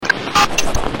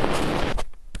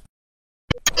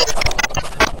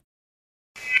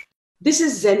This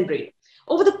is ZenBrain.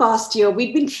 Over the past year,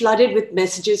 we've been flooded with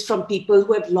messages from people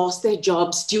who have lost their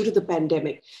jobs due to the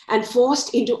pandemic and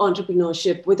forced into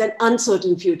entrepreneurship with an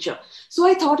uncertain future. So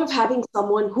I thought of having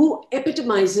someone who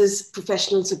epitomizes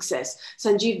professional success,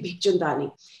 Sanjeev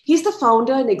Bikhchandani. He's the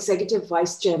founder and executive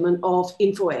vice chairman of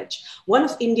InfoEdge, one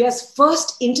of India's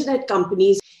first internet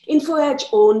companies. InfoEdge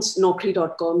owns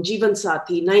Naukri.com, Jeevan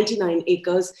Sathi, 99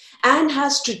 acres, and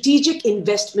has strategic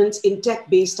investments in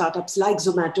tech-based startups like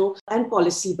Zomato and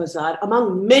Policy Bazaar,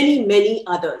 among many, many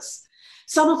others.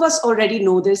 Some of us already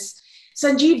know this.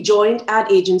 Sanjeev joined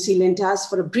ad agency Lintas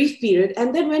for a brief period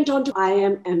and then went on to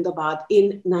IIM Ahmedabad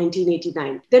in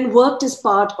 1989. Then worked as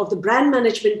part of the brand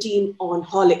management team on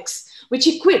Horlicks, which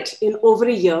he quit in over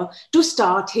a year to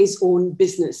start his own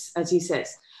business, as he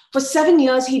says. For 7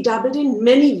 years, he dabbled in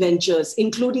many ventures,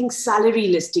 including salary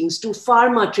listings to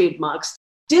pharma trademarks,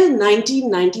 till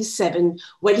 1997,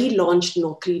 when he launched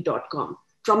Naukri.com.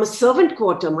 From a servant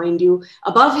quarter, mind you,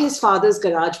 above his father's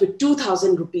garage with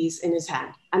 2,000 rupees in his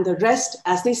hand. And the rest,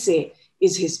 as they say,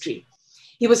 is history.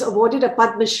 He was awarded a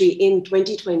Padma Shri in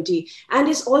 2020 and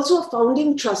is also a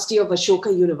founding trustee of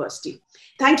Ashoka University.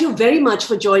 Thank you very much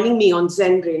for joining me on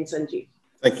ZenBrain, Sanjeev.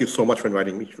 Thank you so much for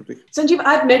inviting me, Shruti. Sanjeev,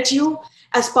 I've met you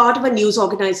as part of a news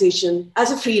organization,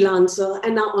 as a freelancer,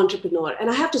 and now entrepreneur. And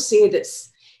I have to say this.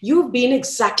 You've been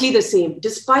exactly the same.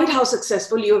 Despite how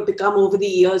successful you have become over the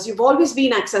years, you've always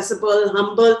been accessible,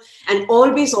 humble, and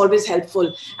always, always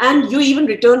helpful. And you even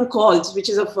return calls, which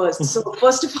is a first. So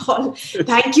first of all,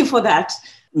 thank you for that.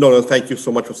 No, thank you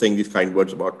so much for saying these kind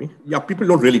words about me. Yeah, people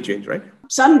don't really change, right?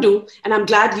 Some do, and I'm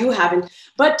glad you haven't.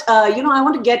 But, I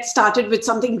want to get started with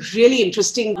something really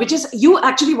interesting, which is you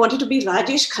actually wanted to be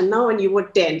Rajesh Khanna when you were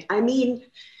 10. I mean,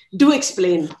 do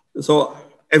explain. So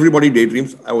everybody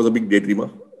daydreams. I was a big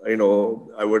daydreamer.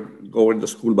 I would go in the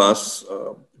school bus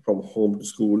from home to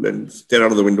school and stare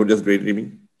out of the window just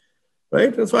daydreaming,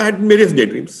 right? And so I had various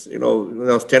daydreams. When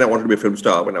I was 10, I wanted to be a film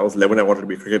star. When I was 11, I wanted to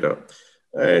be a cricketer.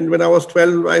 And when I was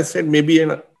 12, I said maybe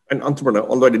an entrepreneur,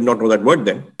 although I did not know that word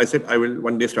then. I said I will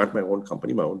one day start my own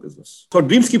company, my own business. So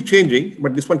dreams keep changing,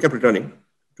 but this one kept returning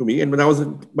to me. And by the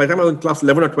time I was in class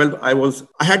 11 or 12,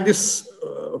 I had this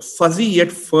fuzzy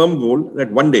yet firm goal that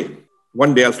one day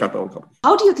I'll start my own company.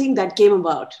 How do you think that came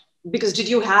about? Because did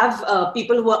you have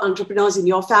people who are entrepreneurs in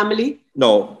your family?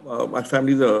 No, my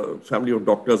family is a family of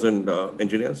doctors and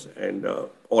engineers and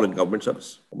all in government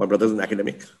service. My brother's an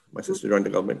academic. My sister joined the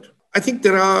government. I think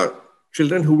there are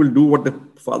children who will do what the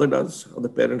father does or the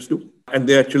parents do. And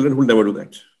there are children who will never do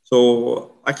that.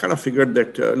 So I kind of figured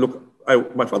that,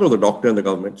 my father was a doctor in the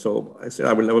government. So I said,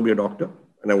 I will never be a doctor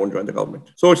and I won't join the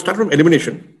government. So it started from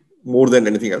elimination more than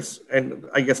anything else. And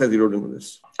I guess I zeroed in with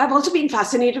this. I've also been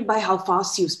fascinated by how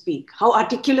fast you speak, how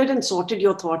articulate and sorted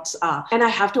your thoughts are. And I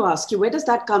have to ask you, where does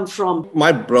that come from?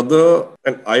 My brother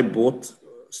and I both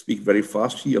speak very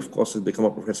fast. He, of course, has become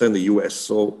a professor in the US.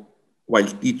 So while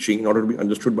teaching, in order to be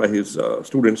understood by his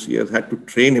students, he has had to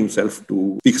train himself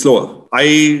to speak slower.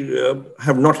 I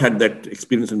have not had that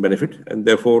experience and benefit. And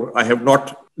therefore, I have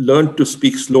not learned to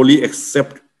speak slowly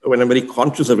except when I'm very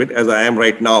conscious of it, as I am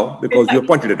right now, because you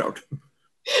pointed it out.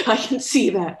 I can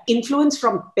see that. Influence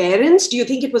from parents? Do you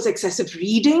think it was excessive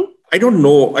reading? I don't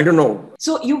know.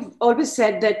 So you've always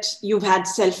said that you've had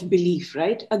self-belief,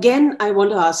 right? Again, I want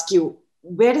to ask you,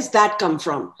 where does that come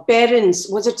from? Parents?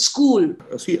 Was it school?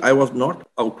 See, I was not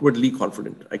outwardly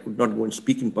confident. I could not go and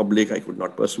speak in public. I could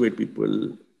not persuade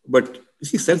people. But you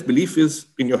see, self-belief is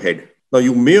in your head. Now,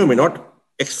 you may or may not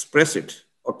express it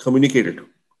or communicate it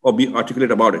or be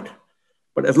articulate about it.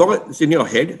 But as long as it's in your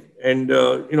head and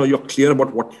you're clear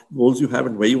about what goals you have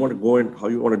and where you want to go and how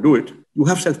you want to do it, you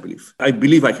have self-belief. I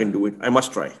believe I can do it. I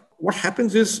must try. What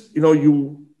happens is,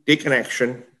 you take an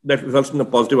action that results in a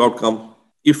positive outcome.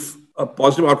 If a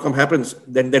positive outcome happens,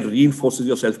 then that reinforces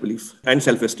your self-belief and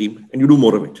self-esteem, and you do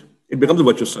more of it. It becomes a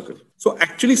virtuous circle. So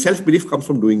actually, self-belief comes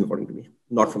from doing, according to me,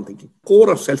 not from thinking.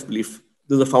 Core of self-belief,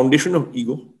 there's a foundation of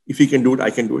ego. If he can do it, I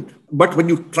can do it. But when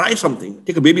you try something,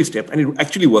 take a baby step, and it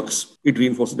actually works, it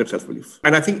reinforces that self-belief.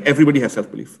 And I think everybody has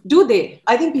self-belief. Do they?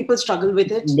 I think people struggle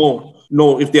with it. No.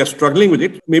 If they are struggling with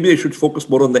it, maybe they should focus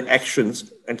more on the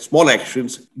actions, and small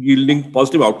actions yielding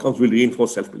positive outcomes will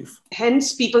reinforce self-belief.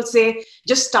 Hence, people say,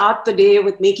 just start the day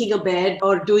with making a bed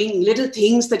or doing little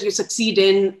things that you succeed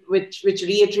in, which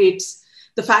reiterates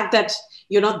the fact that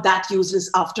you're not that useless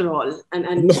after all.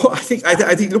 No, I think,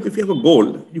 look, if you have a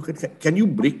goal, can you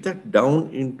break that down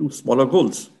into smaller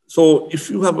goals? So if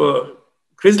you have a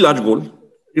crazy large goal,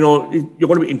 you're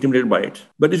going to be intimidated by it.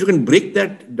 But if you can break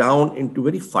that down into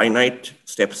very finite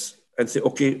steps and say,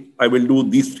 okay, I will do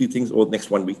these 3 things over the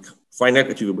next 1 week, finite,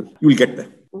 achievable, you will get there.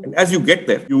 And as you get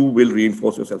there, you will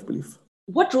reinforce your self-belief.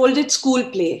 What role did school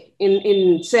play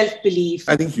in self-belief?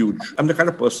 I think huge. I'm the kind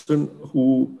of person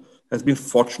who has been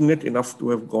fortunate enough to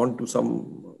have gone to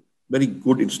some very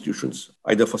good institutions,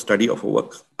 either for study or for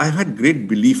work. I've had great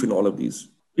belief in all of these.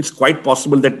 It's quite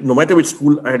possible that no matter which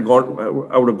school I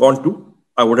would have gone to,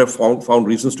 I would have found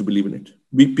reasons to believe in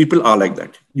it. People are like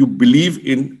that. You believe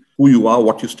in who you are,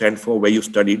 what you stand for, where you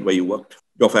studied, where you worked,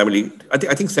 your family. I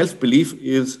think self-belief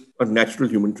is a natural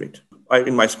human trait.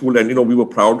 In my school, and we were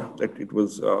proud that it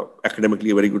was academically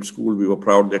a very good school. We were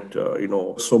proud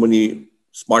that so many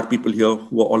smart people here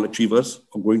who are all achievers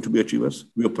or going to be achievers.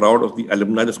 We were proud of the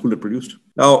alumni the school had produced.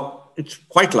 Now, it's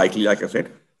quite likely, like I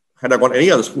said, had I gone any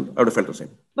other school, I would have felt the same.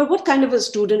 But what kind of a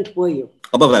student were you?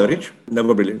 Above average,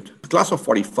 never brilliant. Class of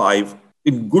 45,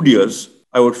 in good years,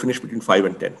 I would finish between 5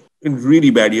 and 10. In really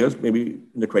bad years, maybe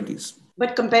in the 20s.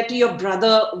 But compared to your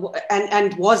brother,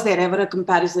 and was there ever a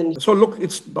comparison? So look,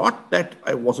 it's not that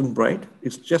I wasn't bright.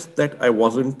 It's just that I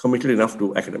wasn't committed enough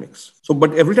to academics.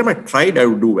 But every time I tried, I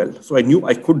would do well. So I knew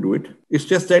I could do it. It's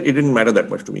just that it didn't matter that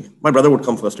much to me. My brother would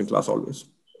come first in class always.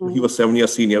 He was 7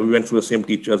 years senior. We went through the same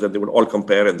teachers and they would all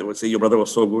compare and they would say, your brother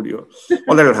was so good.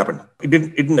 All that would happen. It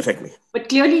didn't affect me. But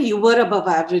clearly you were above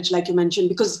average, like you mentioned,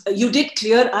 because you did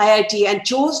clear IIT and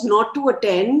chose not to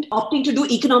attend, opting to do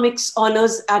economics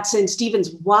honors at St.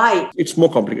 Stephen's. Why? It's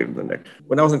more complicated than that.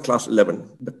 When I was in class 11,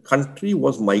 the country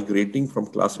was migrating from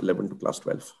class 11 to class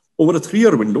 12. Over a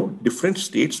 3-year window, different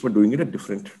states were doing it at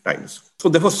different times. So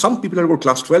therefore, some people had to go to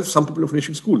class 12, some people were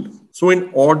finishing school. So in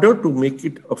order to make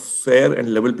it a fair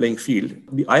and level playing field,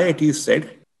 the IIT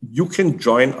said, you can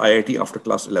join IIT after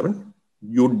class 11.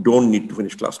 You don't need to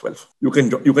finish class 12. You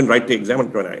can write the exam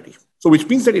and join IIT. So which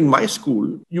means that in my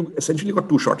school, you essentially got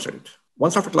 2 shots at it.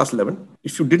 Once after class 11,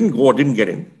 if you didn't go or didn't get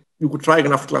in, you could try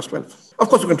again after class 12. Of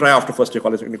course, you can try after first year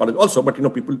college, second year college also, but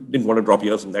people didn't want to drop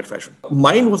years in that fashion.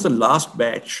 Mine was the last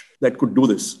batch that could do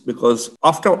this because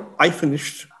after I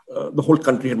finished, the whole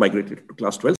country had migrated to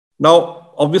class 12.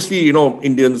 Now, obviously,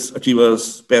 Indians,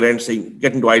 achievers, parents saying,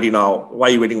 get into IIT now. Why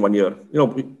are you waiting 1 year?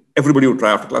 Everybody would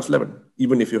try after class 11,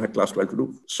 even if you had class 12 to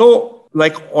do. So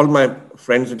like all my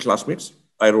friends and classmates,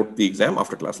 I wrote the exam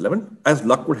after class 11. As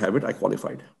luck would have it, I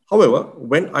qualified. However,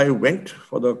 when I went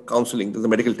for the counseling, there's a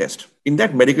medical test. In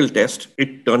that medical test,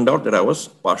 it turned out that I was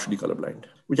partially colorblind,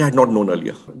 which I had not known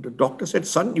earlier. The doctor said,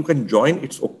 son, you can join.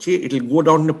 It's okay. It'll go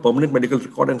down in a permanent medical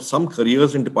record and some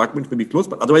careers and departments may be closed,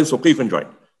 but otherwise it's okay. You can join.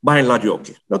 By and large, you're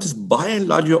okay. Now, this by and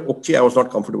large, you're okay, I was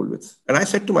not comfortable with. And I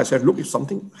said to myself, look, if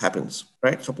something happens,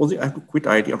 right? Supposing I have to quit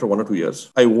IIT after 1 or 2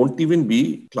 years, I won't even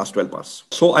be class 12 pass.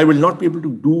 So I will not be able to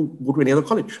go to any other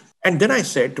college. And then I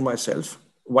said to myself,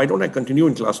 why don't I continue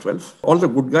in class 12? All the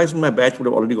good guys in my batch would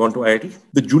have already gone to IIT.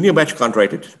 The junior batch can't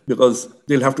write it because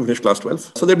they'll have to finish class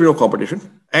 12. So there'll be no competition.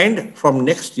 And from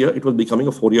next year, it was becoming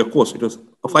a 4-year course. It was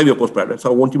a 5-year course prior.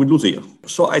 So I won't even lose a year.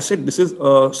 So I said, this is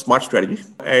a smart strategy.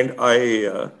 And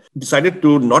I decided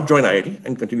to not join IIT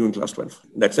and continue in class 12.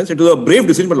 In that sense, it was a brave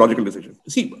decision, but logical decision.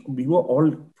 See, we were all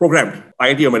programmed.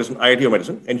 IIT or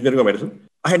medicine, engineering or medicine.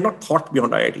 I had not thought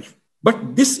beyond IIT.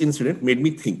 But this incident made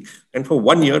me think. And for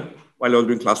 1 year, while I was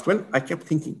doing class 12, I kept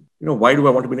thinking, why do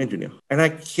I want to be an engineer? And I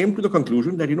came to the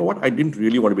conclusion that, I didn't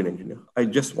really want to be an engineer. I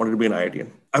just wanted to be an IITian.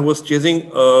 I was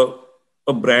chasing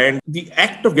a brand. The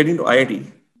act of getting to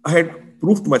IIT, I had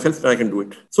proved to myself that I can do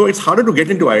it. So it's harder to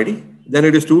get into IIT than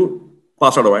it is to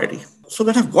pass out of IIT. So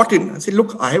that I've got in, I said,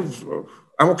 look,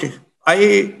 I'm okay.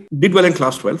 I did well in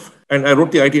class 12 and I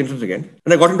wrote the IIT entrance again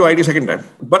and I got into IIT second time.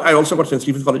 But I also got St.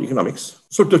 Stephen's College Economics.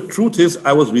 So the truth is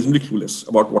I was reasonably clueless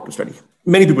about what to study.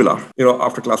 Many people are,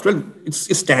 after class 12,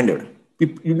 it's standard.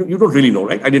 You don't really know,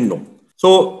 right? I didn't know.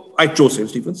 So I chose St.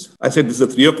 Stephen's. I said, this is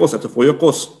a 3-year course. That's a 4-year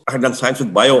course. I had done science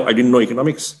with bio. I didn't know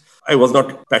economics. I was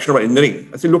not passionate about engineering.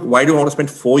 I said, look, why do I want to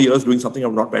spend 4 years doing something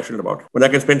I'm not passionate about when I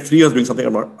can spend 3 years doing something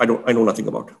I know nothing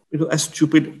about? It was as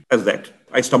stupid as that.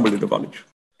 I stumbled into college.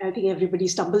 I think everybody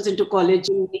stumbles into college.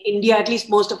 In India, at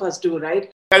least most of us do,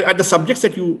 right? And the subjects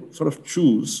that you sort of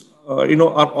choose, are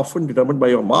often determined by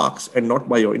your marks and not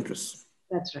by your interests.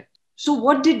 That's right. So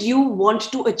what did you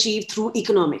want to achieve through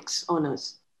economics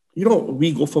honors?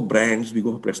 We go for brands, we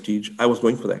go for prestige. I was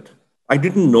going for that. I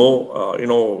didn't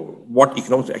know, what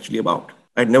economics is actually about.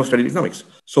 I had never studied economics.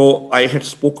 So I had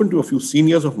spoken to a few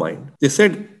seniors of mine. They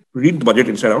said, read the budget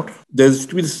inside out. There's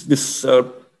to be this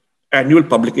annual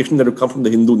publication that will come from the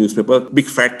Hindu newspaper, big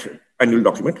fat annual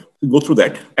document. You go through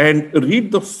that and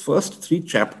read the first 3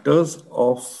 chapters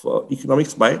of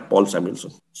economics by Paul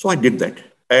Samuelson. So I did that.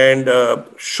 And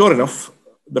sure enough,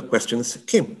 the questions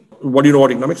came. What do you know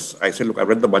about economics? I said, look, I've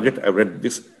read the budget, I've read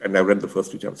this, and I've read the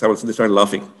first 3 chapters. So they started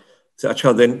laughing. So,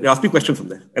 acha, then they asked me questions from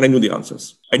there, and I knew the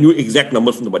answers. I knew exact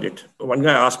numbers from the budget. One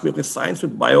guy asked me, okay, science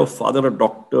with bio, father a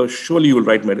doctor, surely you will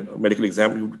write medical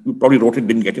exam. You probably wrote it,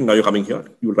 didn't get it, now you're coming here.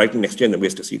 You will write it next year and then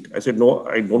waste a seat. I said, no,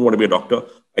 I don't want to be a doctor.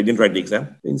 I didn't write the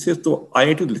exam. And he says, so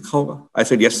IIT likha hoga? I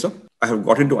said, yes, sir. I have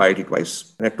got into IIT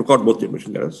twice, and I took out both the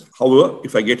admission letters. However,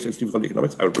 if I get sensitive for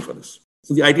economics, I will prefer this.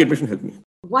 So the IT admission helped me.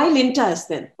 Why Lintas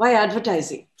then? Why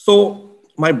advertising? So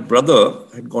my brother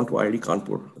had gone to IIT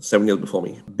Kanpur 7 years before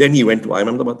me. Then he went to IIM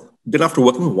Ahmedabad. Then after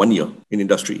working for 1 year in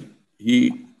industry,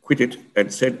 he quit it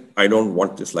and said, I don't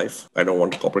want this life. I don't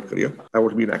want a corporate career. I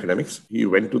want to be in academics. He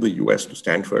went to the US, to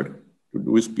Stanford, to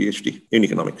do his PhD in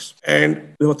economics.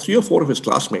 And there were 3 or 4 of his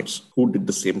classmates who did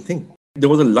the same thing. There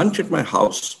was a lunch at my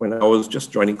house when I was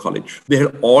just joining college. They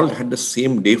had all had the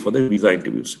same day for their visa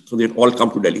interviews. So they had all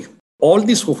come to Delhi. All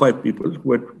these 4-5 people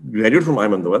who had graduated from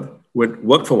IIM Ahmedabad, who had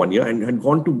worked for 1 year and had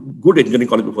gone to good engineering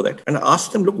college before that, and I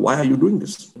asked them, look, why are you doing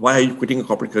this? Why are you quitting a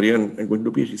corporate career and going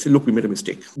to PhD? He said, look, we made a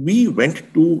mistake. We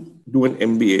went to do an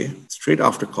MBA straight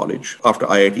after college, after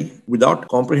IIT, without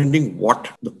comprehending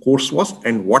what the course was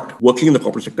and what working in the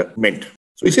corporate sector meant.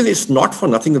 So he says it's not for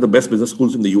nothing that the best business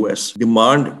schools in the US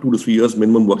demand 2 to 3 years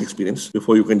minimum work experience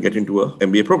before you can get into an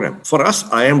MBA program. For us,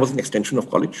 IIM was an extension of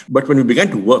college. But when we began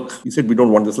to work, he said, we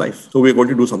don't want this life. So we're going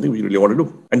to do something we really want to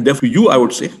do. And therefore, I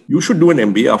would say, you should do an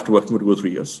MBA after working for 2 or 3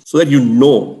 years so that you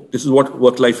know this is what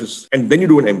work life is. And then you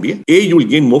do an MBA. A, you will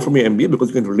gain more from your MBA because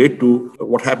you can relate to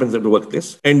what happens at the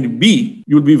workplace. And B,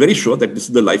 you will be very sure that this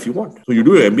is the life you want. So you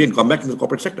do your MBA and come back into the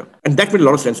corporate sector. And that made a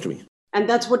lot of sense to me. And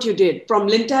that's what you did. From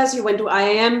Lintas, you went to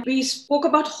IIM. We spoke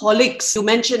about Horlicks. You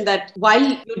mentioned that while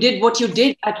you did what you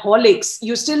did at Horlicks,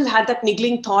 you still had that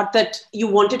niggling thought that you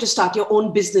wanted to start your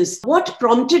own business. What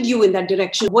prompted you in that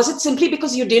direction? Was it simply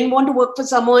because you didn't want to work for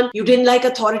someone? You didn't like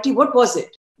authority? What was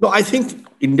it? No, I think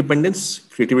independence,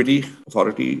 creativity,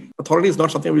 authority. Authority is not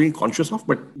something I'm really conscious of,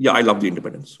 but yeah, I love the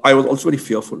independence. I was also very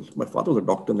fearful. My father was a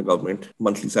doctor in the government,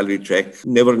 monthly salary check,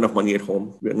 never enough money at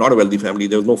home. We're not a wealthy family.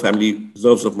 There was no family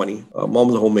reserves of money. Mom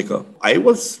was a homemaker. I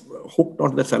was hooked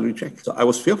onto that salary check. So I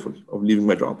was fearful of leaving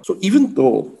my job. So even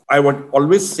though I would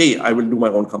always say I will do my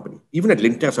own company, even at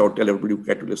Lintas, I would tell everybody who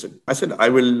cared to listen. I said I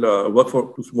will work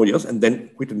for 2 more years and then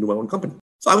quit and do my own company.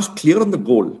 So I was clear on the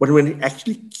goal, but when it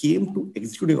actually came to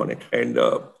executing on it and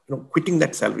quitting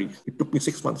that salary, it took me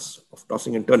 6 months of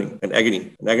tossing and turning and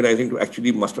agony and agonizing to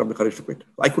actually muster up the courage to quit.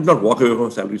 I could not walk away from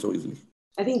a salary so easily.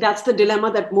 I think that's the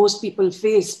dilemma that most people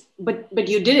face, but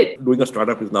you did it. Doing a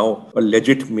startup is now a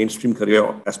legit mainstream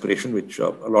career aspiration, which a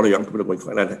lot of young people are going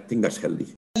for, and I think that's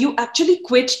healthy. You actually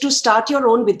quit to start your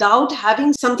own without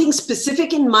having something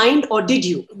specific in mind, or did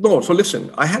you? No. So listen,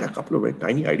 I had a couple of very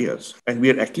tiny ideas and we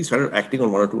had actually started acting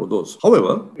on 1 or 2 of those.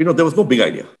 However, there was no big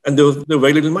idea and there was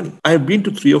very little money. I have been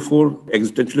to 3 or 4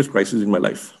 existentialist crises in my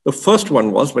life. The first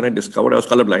one was when I discovered I was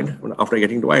colorblind after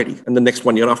getting into IIT. And the next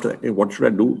 1 year after that, what should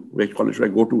I do? Which college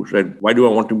should I go to? Why do I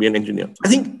want to be an engineer? I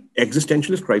think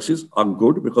existentialist crises are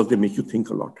good because they make you think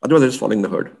a lot. Otherwise, they're just following the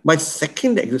herd. My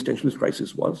second existentialist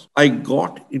crisis was I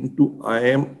got into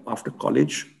IIM after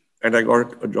college and I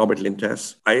got a job at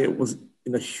Lintas. I was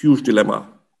in a huge dilemma.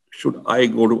 Should I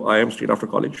go to IIM straight after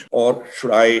college or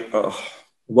should I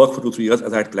work for 2-3 years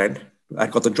as I had planned? I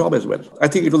got the job as well. I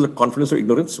think it was a confidence or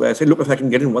ignorance where I said, look, if I can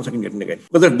get in once, I can get in again.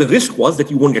 But the risk was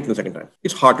that you won't get in the second time.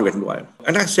 It's hard to get into IIM.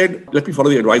 And I said, let me follow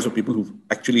the advice of people who've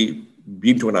actually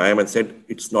been to an IIM and said,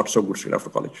 it's not so good straight after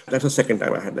college. That's the second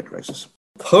time I had that crisis.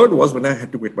 Third was when I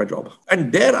had to quit my job.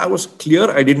 And there I was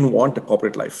clear I didn't want a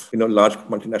corporate life in a large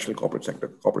multinational corporate sector,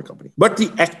 corporate company. But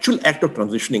the actual act of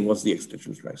transitioning was the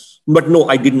existential crisis. But no,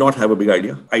 I did not have a big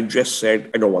idea. I just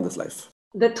said, I don't want this life.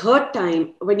 The third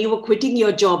time, when you were quitting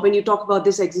your job, when you talk about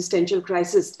this existential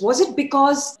crisis, was it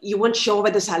because you weren't sure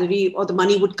where the salary or the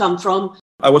money would come from?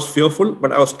 I was fearful,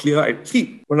 but I was clear.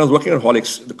 When I was working at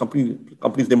Horlicks, the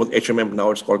company's name was HMM. Now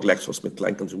it's called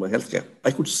GlaxoSmithKline Consumer Healthcare. I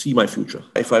could see my future.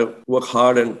 If I work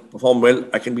hard and perform well,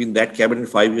 I can be in that cabin in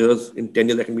 5 years. In 10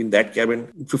 years, I can be in that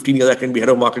cabin. In 15 years, I can be head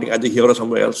of marketing either here or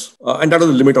somewhere else. And that was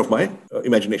the limit of my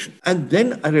imagination. And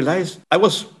then I realized I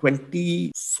was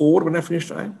 24 when I finished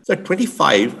IIM. So at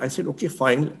 25, I said, okay,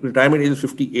 fine. Retirement age is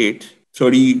 58.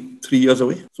 33 years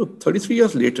away. So 33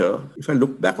 years later, if I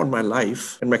look back on my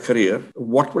life and my career,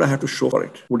 what would I have to show for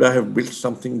it? Would I have built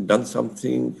something, done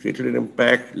something, created an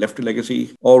impact, left a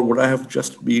legacy, or would I have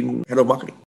just been head of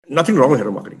marketing? Nothing wrong with head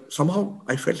of marketing. Somehow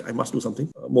I felt I must do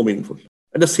something more meaningful.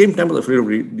 At the same time, I was afraid of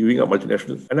leaving a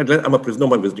multinational. And I'm a prisoner of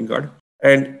my visiting card.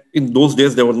 And in those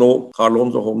days, there were no car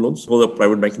loans or home loans. There was a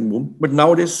private banking boom. But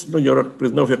nowadays, you're a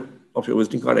prisoner of your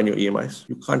visiting card and your EMIs.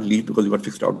 You can't leave because you got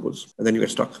fixed outgoes and then you get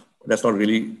stuck. That's not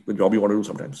really the job you want to do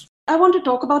sometimes. I want to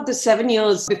talk about the 7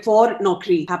 years before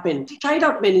Naukri happened. You tried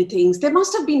out many things. There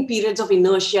must have been periods of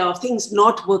inertia, of things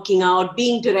not working out,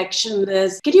 being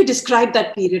directionless. Can you describe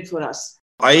that period for us?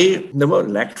 I never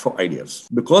lacked for ideas.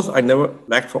 Because I never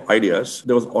lacked for ideas,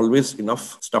 there was always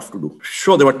enough stuff to do.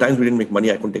 Sure, there were times we didn't make money,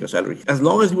 I couldn't take a salary. As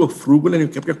long as you were frugal and you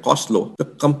kept your costs low, the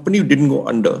company didn't go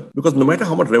under because no matter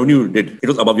how much revenue you did, it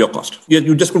was above your cost.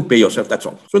 You just couldn't pay yourself, that's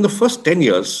all. So in the first 10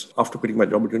 years after quitting my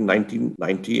job between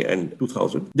 1990 and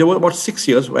 2000, there were about 6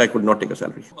 years where I could not take a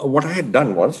salary. What I had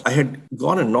done was I had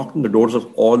gone and knocked on the doors of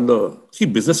all the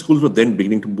business schools were then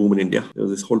beginning to boom in India. There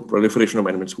was this whole proliferation of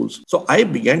management schools. So I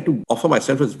began to offer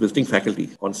myself as visiting faculty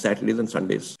on Saturdays and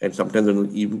Sundays, and sometimes on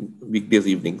weekdays,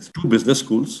 evenings, to business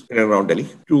schools in and around Delhi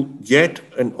to get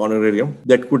an honorarium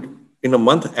that could, in a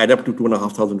month, add up to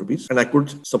 2,500 rupees, and I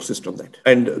could subsist on that.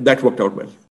 And that worked out well.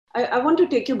 I want to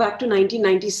take you back to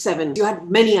 1997. You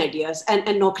had many ideas, and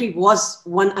Naukri was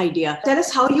one idea. Tell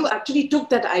us how you actually took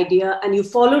that idea and you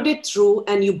followed it through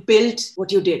and you built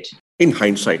what you did. In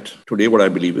hindsight, today what I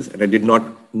believe is, and I did not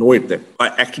know it then, I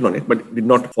acted on it, but did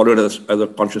not follow it as a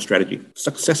conscious strategy.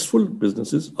 Successful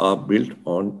businesses are built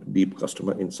on deep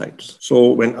customer insights.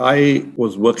 So when I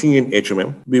was working in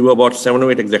HMM, we were about 7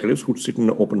 or 8 executives who'd sit in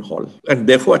an open hall. And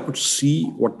therefore, I could see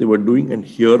what they were doing and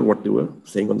hear what they were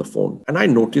saying on the phone. And I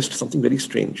noticed something very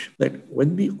strange, that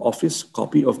when the office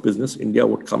copy of Business India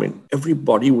would come in,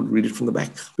 everybody would read it from the back.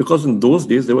 Because in those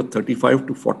days, there were 35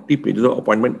 to 40 pages of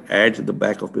appointment ads at the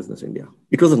back of Business India.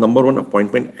 It was the number one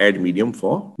appointment ad medium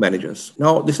for managers.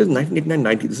 Now, this is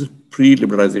 1989-90. This is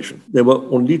pre-liberalization. There were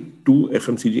only 2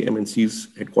 FMCG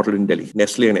MNCs headquartered in Delhi,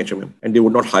 Nestle and HMM, and they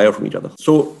would not hire from each other.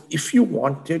 So if you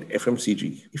wanted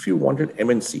FMCG, if you wanted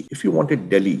MNC, if you wanted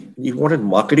Delhi, if you wanted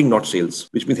marketing, not sales,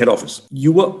 which means head office,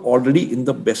 you were already in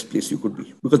the best place you could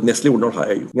be because Nestle would not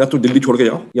hire you. या तो दिल्ली छोड़ के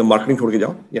जाओ, या marketing छोड़ के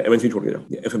जाओ, या MNC छोड़ के जाओ,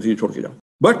 या FMCG छोड़ के जाओ.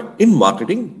 But in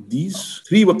marketing, these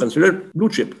 3 were considered blue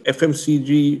chip: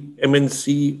 FMCG,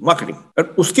 MNC, marketing. And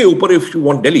uske upar, if you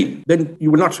want Delhi, then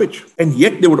you will not switch. And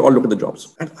yet they would all look at the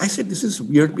jobs. And I said, this is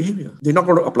weird behavior. They're not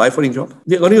going to apply for any job.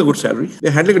 They're earning a good salary.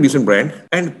 They're handling a decent brand.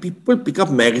 And people pick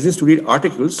up magazines to read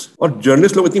articles. Or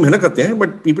journalists log itni mehnat karte hain,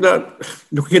 but people are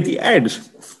looking at the ads.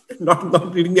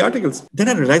 Not reading the articles. Then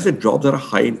I realized that jobs are a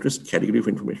high interest category of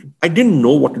information. I didn't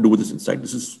know what to do with this insight.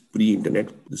 This is pre-internet.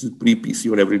 This is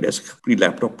pre-PC on every desk,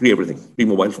 pre-laptop, pre-everything,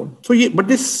 pre-mobile phone. So yeah, but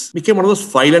this became one of those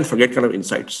file and forget kind of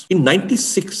insights. In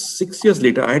 96, 6 years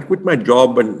later, I had quit my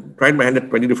job and tried my hand at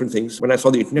 20 different things. When I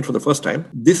saw the internet for the first time,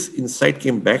 this insight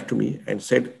came back to me and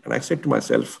I said to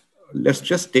myself, let's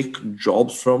just take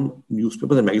jobs from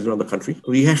newspapers and magazines around the country,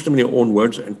 rehash them in your own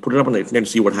words and put it up on the internet and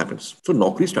see what happens. So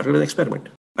Naukri started as an experiment.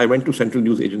 I went to Central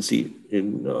News Agency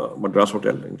in Madras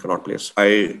Hotel in Connaught Place.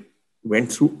 I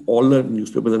went through all the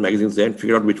newspapers and magazines there and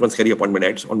figured out which ones carry appointment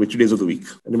ads on which days of the week.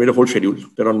 And I made a whole schedule.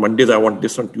 That on Mondays, I want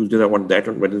this, on Tuesdays, I want that,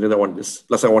 on Wednesdays, I want this,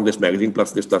 plus I want this magazine,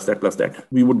 plus this, plus that, plus that.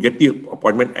 We would get the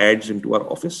appointment ads into our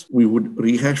office. We would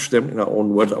rehash them in our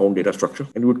own words, our own data structure,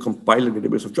 and we would compile a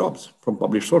database of jobs from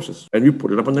published sources. And we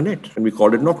put it up on the net, and we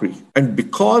called it Naukri. And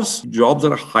because jobs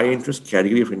are a high interest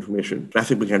category of information,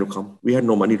 traffic began to come. We had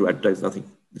no money to advertise, nothing.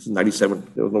 This is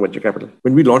 97. There was no venture capital.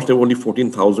 When we launched, there were only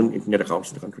 14,000 internet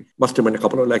accounts in the country. Must have been a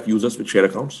couple of lakh users with share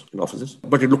accounts in offices.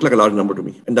 But it looked like a large number to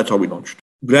me. And that's how we launched.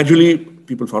 Gradually,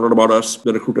 people found out about us,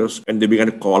 the recruiters, and they began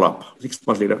to call up. 6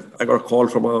 months later, I got a call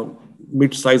from a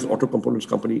mid-sized auto components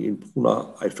company in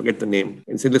Pune. I forget the name.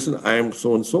 And said, listen, I am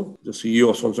so-and-so, the CEO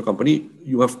of so-and-so company.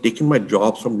 You have taken my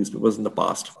jobs from newspapers in the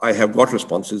past. I have got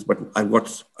responses, but I've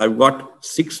got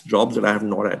 6 jobs that I have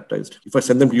not advertised. If I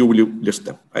send them to you, will you list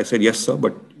them? I said, yes, sir,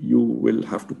 but you will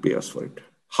have to pay us for it.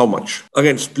 How much?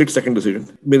 Again, split-second decision.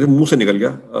 मेरे मुंह से निकल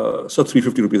गया, sir,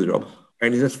 350 rupees a job.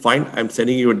 And he says, fine, I'm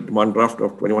sending you a demand draft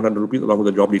of 2,100 rupees along with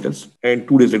the job details. And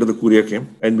 2 days later, the courier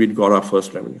came and we'd got our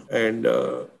first revenue.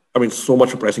 And so much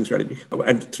for pricing strategy.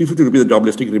 And 350 rupees a job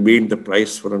listing remained the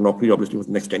price for a Naukri job listing for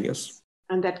the next 10 years.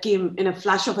 And that came in a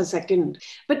flash of a second.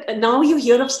 But now you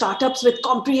hear of startups with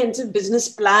comprehensive business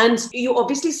plans. You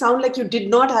obviously sound like you did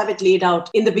not have it laid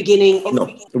out in the beginning. No,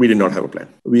 we did not have a plan.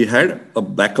 We had a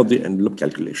back of the envelope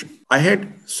calculation. I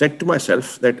had said to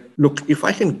myself that, look, if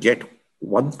I can get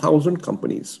 1,000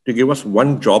 companies to give us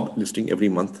one job listing every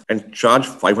month and charge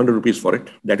 500 rupees for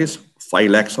it, that is 5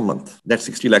 lakhs a month. That's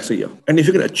 60 lakhs a year. And if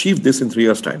you can achieve this in 3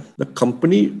 years' time, the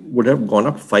company would have gone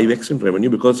up 5x in revenue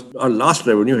because our last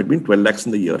revenue had been 12 lakhs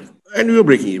in the year. And we were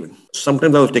breaking even.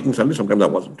 Sometimes I was taking salary, sometimes I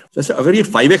wasn't. So I said, if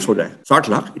ये 5x हो जाए,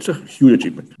 60 lakh, it's a huge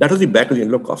achievement. That was the back of the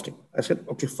envelope costing. I said,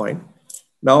 okay, fine.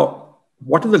 Now,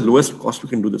 what is the lowest cost we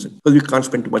can do this in? Because we can't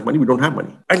spend too much money. We don't have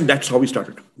money. And that's how we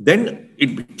started. Then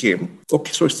it became,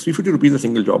 okay, so it's 350 rupees a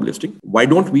single job listing. Why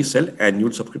don't we sell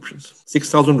annual subscriptions?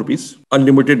 6,000 rupees,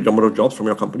 unlimited number of jobs from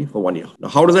your company for 1 year. Now,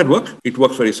 how does that work? It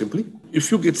works very simply.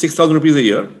 If you get 6,000 rupees a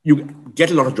year, you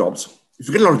get a lot of jobs. If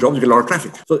you get a lot of jobs, you get a lot of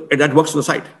traffic. So that works on the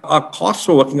side. Our costs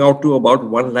were working out to about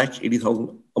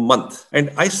 1,80,000 a month.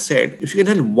 And I said, if you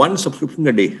can sell one subscription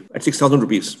a day at 6,000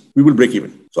 rupees, we will break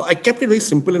even. So I kept it very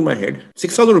simple in my head.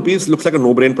 6,000 rupees looks like a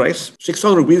no-brain price.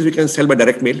 6,000 rupees we can sell by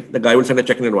direct mail. The guy will send a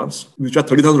check in advance. Which are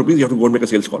 30,000 rupees, you have to go and make a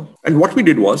sales call. And what we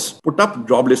did was put up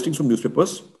job listings from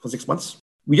newspapers for 6 months.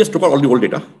 We just took out all the old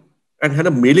data and had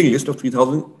a mailing list of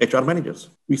 3,000 HR managers.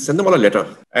 We sent them all a letter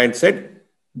and said,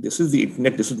 this is the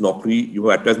internet, this is Naukri. You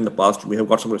have advertised in the past. You may have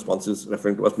got some responses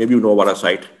referring to us. Maybe you know about our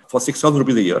site. For 6,000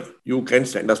 rupees a year, you can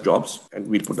send us jobs and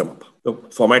we'll put them up. The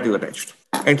format is attached.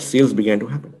 And sales began to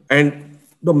happen. And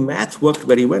the math worked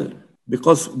very well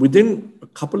because within a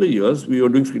couple of years, we were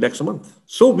doing 3 lakhs a month.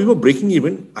 So we were breaking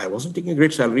even. I wasn't taking a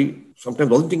great salary. Sometimes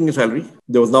wasn't taking a salary.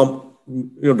 There was now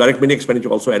direct money expenditure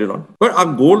also added on. But our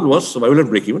goal was survival and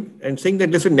break even and saying that,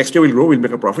 listen, next year we'll grow, we'll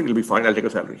make a profit, it'll be fine, I'll take a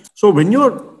salary. So when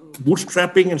you're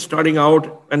bootstrapping and starting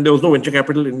out, and there was no venture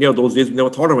capital in India those days, we never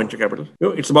thought of venture capital.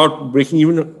 It's about breaking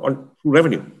even through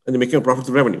revenue and then making a profit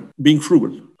through revenue, being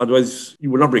frugal. Otherwise,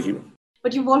 you will not break even.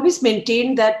 But you've always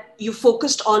maintained that you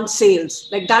focused on sales.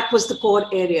 Like that was the core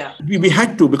area. We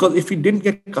had to, because if we didn't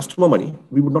get customer money,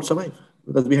 we would not survive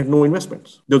because we had no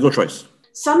investments. There was no choice.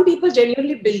 Some people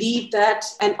genuinely believe that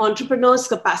an entrepreneur's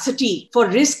capacity for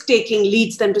risk-taking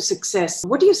leads them to success.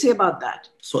 What do you say about that?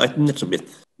 So I think that's a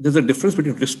myth. There's a difference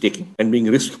between risk-taking and being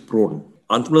risk-prone.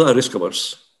 Entrepreneurs are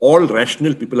risk-averse. All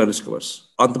rational people are risk-averse.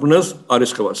 Entrepreneurs are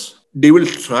risk-averse. They will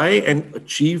try and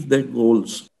achieve their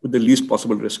goals with the least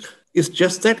possible risk. It's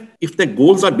just that if their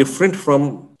goals are different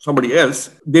from somebody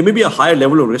else, there may be a higher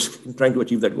level of risk in trying to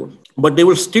achieve that goal. But they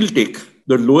will still take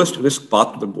the lowest risk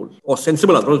path to the goal, or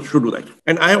sensible entrepreneurs should do that.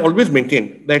 And I have always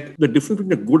maintained that the difference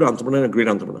between a good entrepreneur and a great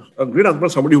entrepreneur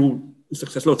is somebody who is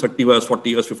successful for 30 years, 40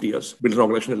 years, 50 years, builds an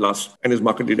organization that lasts and is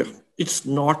market leader. It's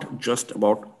not just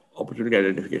about opportunity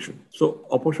identification. So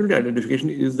opportunity identification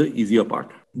is the easier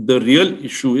part. The real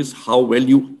issue is how well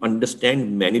you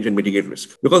understand, manage and mitigate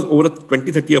risk. Because over a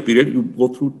 20, 30 year period, you go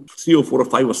through 3 or 4 or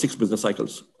 5 or 6 business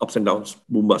cycles, ups and downs,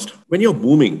 boom, bust. When you're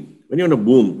booming, when you're in a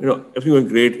boom, everything going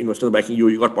great, investors backing you,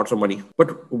 you got pots of money.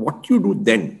 But what you do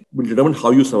then will determine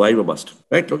how you survive a bust,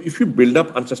 right? So if you build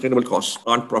up unsustainable costs,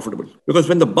 aren't profitable. Because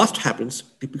when the bust happens,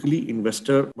 typically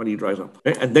investor money dries up.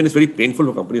 Right? And then it's very painful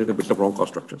for companies that have built up wrong cost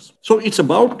structures. So it's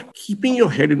about keeping your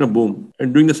head in a boom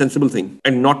and doing the sensible thing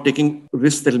and not taking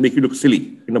risks that will make you look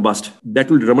silly in a bust. That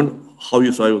will determine how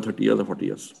you survive 30 years or 40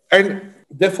 years. And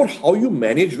therefore, how you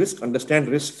manage risk, understand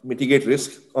risk, mitigate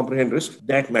risk, comprehend risk,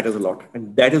 that matters a lot.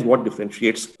 And that is what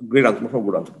differentiates a great entrepreneur from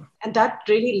a good entrepreneur. And that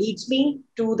really leads me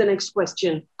to the next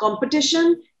question.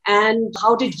 Competition, and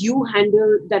how did you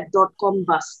handle that .com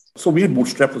bust? So we had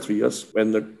bootstrapped for 3 years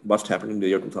when the bust happened in the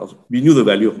year 2000. We knew the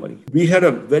value of money. We had a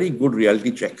very good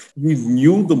reality check. We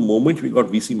knew the moment we got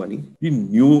VC money, we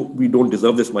knew we don't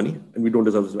deserve this money and we don't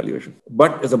deserve this valuation.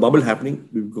 But as a bubble happening,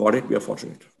 we've got it, we are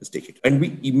fortunate. Let's take it. And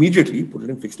we immediately put it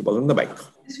in fixed deposit in the bank.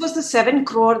 This was the 7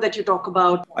 crore that you talk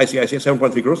about. I see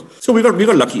 7.3 crores. So we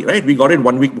got lucky, right? We got it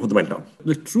 1 week before the went down.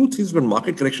 The truth is when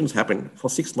market corrections happen for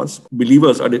 6 months,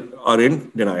 believers are in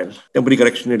denial. Temporary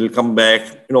correction, it'll come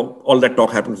back. All that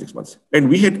talk happened in 6 months. And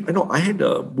we had, I had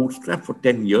a bootstrap for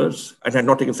 10 years and had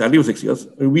not taken salary for 6 years.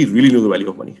 And we really knew the value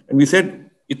of money. And we said,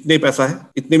 इतने पैसा है,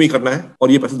 इतने में ही करना है,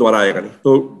 और ये पैसा दोबारा आएगा नहीं.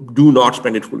 So do not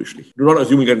spend it foolishly. Do not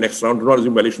assume you get next round. Do not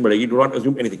assume valuation बढ़ेगी. Do not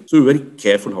assume anything. So we're very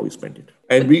careful how we spend it.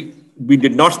 And we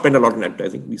did not spend a lot on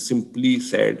advertising. We simply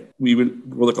said we will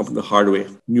grow the company the hard way.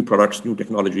 New products, new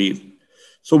technology.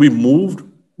 So we moved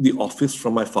the office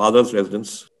from my father's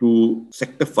residence to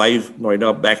Sector 5,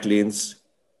 Noida, back lanes,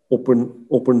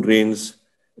 open drains,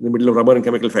 in the middle of rubber and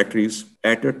chemical factories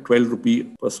at a 12 rupee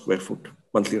per square foot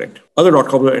monthly rent. Other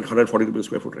 .com were at 140 rupees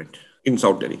square foot rent in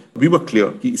South Delhi. We were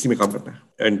clear कि इसी में काम करना है.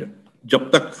 And जब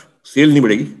तक sale नहीं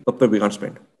बढ़ेगी, तब तक we can't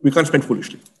spend. We can't spend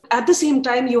foolishly. At the same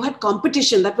time, you had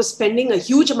competition that was spending a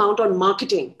huge amount on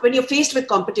marketing. When you're faced with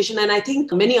competition, and I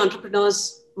think many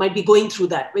entrepreneurs might be going through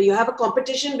that, where you have a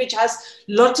competition which has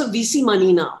lots of VC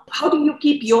money now. How do you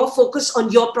keep your focus on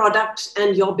your product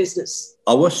and your business?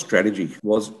 Our strategy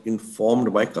was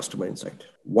informed by customer insight.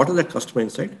 What is that customer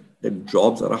insight? That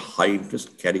jobs are a high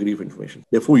interest category of information.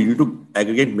 Therefore, you need to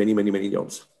aggregate many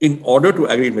jobs. In order to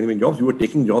aggregate many jobs, we were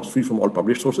taking jobs free from all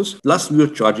published sources. Plus, we were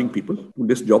charging people to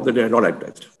list jobs that they had not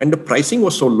advertised. And the pricing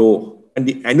was so low And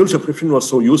the annual subscription was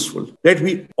so useful that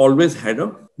we always had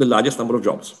the largest number of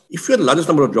jobs. If you had the largest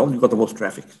number of jobs, you got the most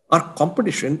traffic. Our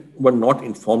competition were not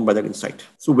informed by that insight.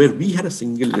 So where we had a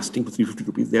single listing for 350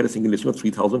 rupees, they had a single listing of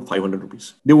 3,500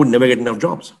 rupees. They would never get enough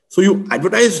jobs. So you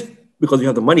advertise because you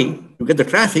have the money, you get the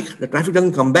traffic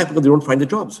doesn't come back because they don't find the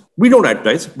jobs. We don't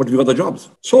advertise, but we got the jobs.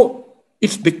 So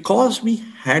it's because we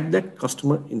had that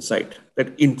customer insight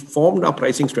that informed our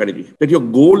pricing strategy, that your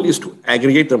goal is to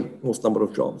aggregate the most number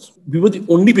of jobs. We were the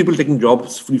only people taking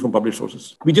jobs free from published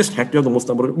sources. We just had to have the most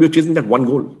number. We were chasing that one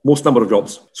goal, most number of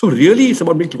jobs. So really, it's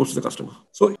about being close to the customer.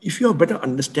 So if you have better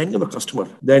understanding of the customer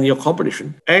than your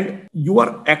competition, and you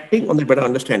are acting on the better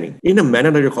understanding in a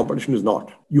manner that your competition is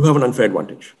not, you have an unfair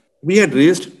advantage. We had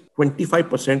raised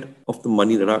 25% of the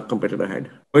money that our competitor had.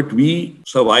 But we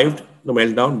survived the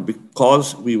meltdown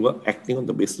because we were acting on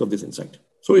the basis of this insight.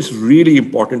 So it's really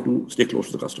important to stay close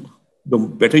to the customer. The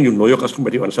better you know your customer,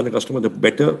 better you understand the customer, the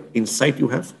better insight you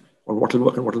have on what will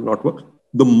work and what will not work,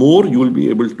 the more you will be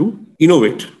able to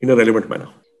innovate in a relevant manner.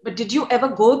 But did you ever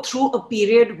go through a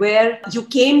period where you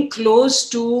came close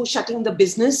to shutting the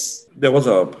business? There was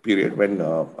a period when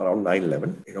around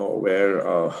 9/11,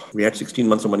 where we had 16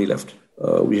 months of money left.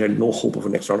 We had no hope of a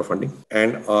next round of funding.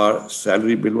 And our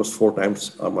salary bill was 4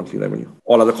 times our monthly revenue.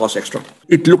 All other costs extra.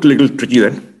 It looked a little tricky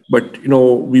then. But,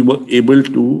 we were able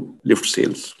to lift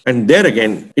sales. And there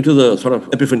again, it was a sort of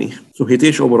epiphany. So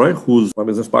Hitesh Oberoi, who's my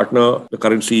business partner, the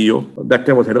current CEO, that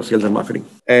time was head of sales and marketing.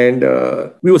 And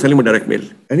we were selling him a direct mail.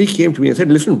 And he came to me and said,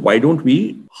 listen, why don't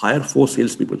we hire 4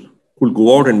 salespeople who'll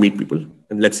go out and meet people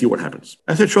and let's see what happens.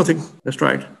 I said, sure thing, let's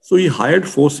try it. So he hired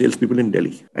 4 salespeople in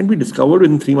Delhi. And we discovered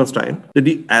in 3 months' time that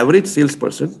the average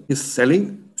salesperson is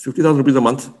selling 50,000 rupees a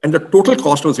month. And the total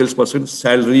cost of a salesperson,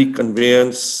 salary,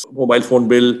 conveyance, mobile phone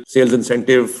bill, sales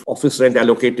incentive, office rent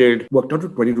allocated, worked out to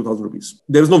 22,000 rupees.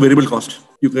 There is no variable cost.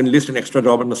 You can list an extra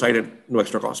job on the side at no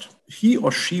extra cost. He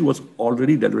or she was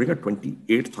already delivering a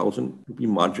 28,000 rupee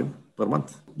margin per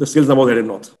month. The sales numbers headed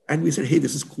north. And we said, hey,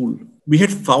 this is cool. We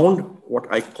had found what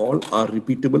I call our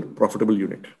repeatable, profitable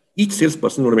unit. Each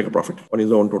salesperson will make a profit on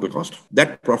his own total cost.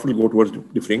 That profit will go towards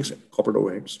defraying corporate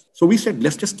overheads. So we said,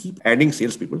 let's just keep adding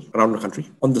salespeople around the country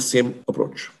on the same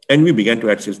approach. And we began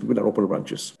to add salespeople and open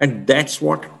branches. And that's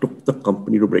what took the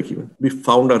company to break even. We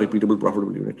found our repeatable,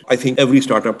 profitable unit. I think every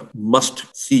startup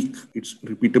must seek its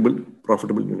repeatable,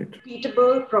 profitable unit.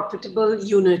 Repeatable, profitable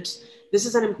unit. This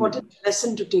is an important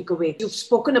lesson to take away. You've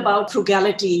spoken about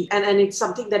frugality and it's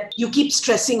something that you keep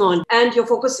stressing on and your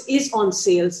focus is on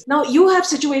sales. Now, you have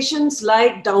situations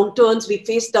like downturns. We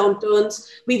face downturns.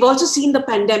 We've also seen the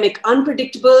pandemic,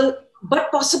 unpredictable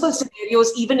but possible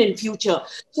scenarios even in future.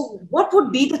 So what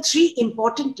would be the 3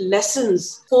 important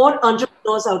lessons for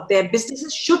entrepreneurs out there,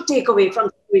 businesses should take away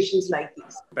from situations like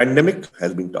these? Pandemic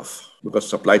has been tough because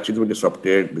supply chains were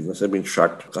disrupted, business have been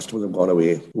shut, customers have gone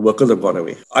away, workers have gone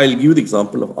away. I'll give you the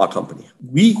example of our company.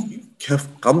 We have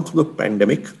come through the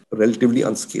pandemic relatively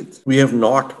unscathed. We have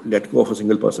not let go of a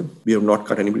single person. We have not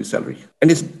cut anybody's salary.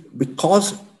 And it's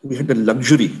because we had the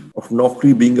luxury of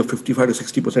Naukri being a 55 to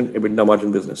 60% EBITDA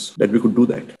margin business that we could do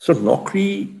that. So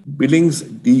Naukri billings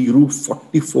degrew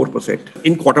 44%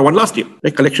 in quarter 1 last year.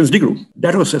 Like collections degrew.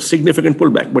 That was a significant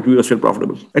pullback, but we were still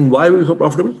profitable. And why were we so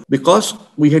profitable? Because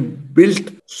we had built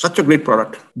such a great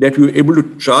product that we were able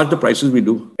to charge the prices we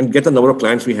do and get the number of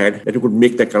clients we had that we could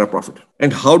make that kind of profit.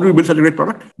 And how do we build such a great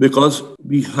product? Because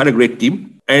we had a great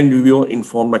team and we were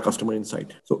informed by customer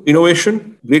insight. So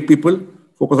innovation, great people,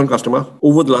 focus on customer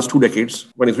over the last 2 decades,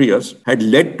 23 years, had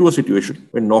led to a situation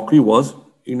when Naukri was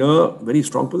in a very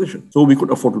strong position. So we could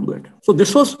afford to do that. So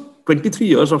this was 23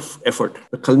 years of effort,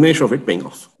 the culmination of it paying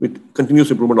off with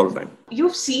continuous improvement all the time.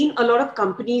 You've seen a lot of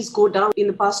companies go down in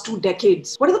the past 2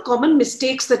 decades. What are the common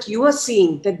mistakes that you are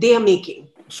seeing that they are making?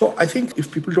 So I think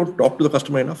if people don't talk to the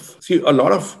customer enough, see, a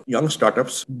lot of young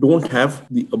startups don't have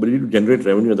the ability to generate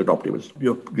revenue at the top table.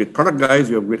 You have great product guys,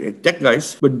 you have great tech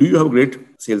guys, but do you have a great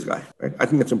sales guy? Right? I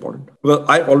think that's important. Because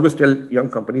I always tell young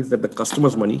companies that the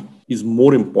customer's money is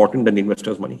more important than the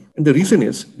investor's money. And the reason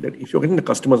is that if you're getting the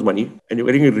customer's money and you're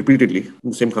getting it repeatedly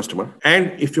from the same customer,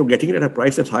 and if you're getting it at a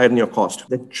price that's higher than your cost,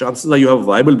 then chances are you have a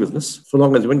viable business so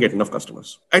long as you can get enough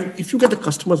customers. And if you get the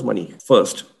customer's money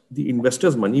first, the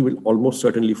investor's money will almost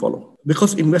certainly follow.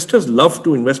 Because investors love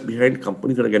to invest behind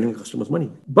companies that are getting customers'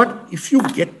 money. But if you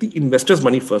get the investor's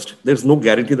money first, there's no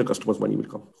guarantee the customer's money will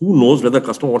come. Who knows whether the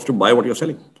customer wants to buy what you're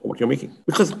selling or what you're making?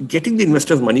 Because getting the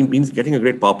investor's money means getting a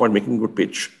great PowerPoint, making a good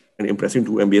pitch, and impressing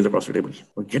two MBAs across the table.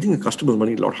 But getting a customer's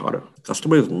money is a lot harder. The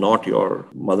customer is not your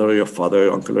mother or your father,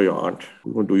 your uncle or your aunt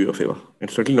who's going to do you a favor. And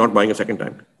certainly not buying a second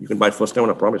time. You can buy first time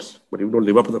on a promise, but if you don't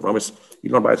live up to the promise,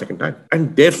 you'll not buy a second time.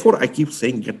 And therefore, I keep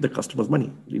saying, get the customer's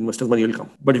money. The investor's money will come.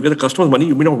 But if you get the customer's money,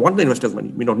 you may not want the investor's money.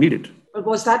 You may not need it. But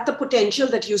was that the potential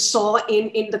that you saw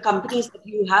in the companies that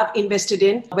you have invested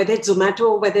in, whether it's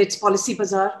Zomato, whether it's Policy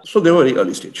Bazaar? So they were very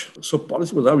early stage. So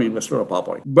Policy Bazaar, we invested on a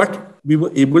PowerPoint. But we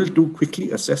were able to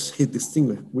quickly assess, hey, this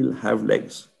thing will have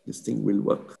legs. This thing will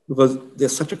work because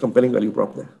there's such a compelling value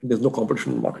prop there. There's no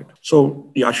competition in the market.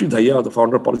 So Yashi Dhaya, the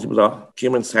founder of Policy Bazaar,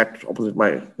 came and sat in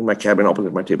my cabin,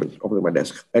 opposite my table, opposite my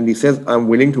desk. And he says, I'm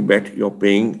willing to bet you're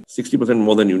paying 60%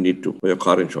 more than you need to for your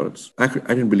car insurance. I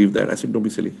didn't believe that. I said, don't be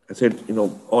silly. I said,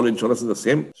 all insurance is the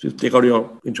same. So you take out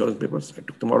your insurance papers. I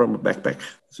took them out of my backpack.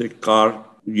 Say, car,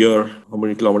 year, how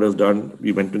many kilometers done.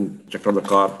 We went and checked out the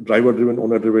car, driver driven,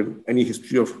 owner driven, any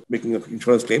history of making an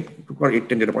insurance claim. It took about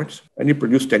 8-10 data points and he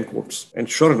produced 10 quotes. And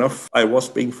sure enough, I was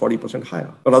paying 40%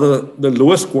 higher. Or rather, the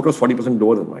lowest quote was 40%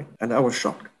 lower than mine. And I was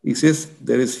shocked. He says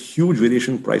there is huge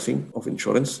variation in pricing of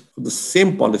insurance for the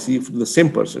same policy for the same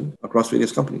person across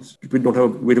various companies. We don't have a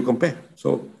way to compare.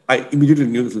 So I immediately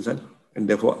knew this was sell. And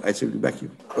therefore, I said, we'll back you.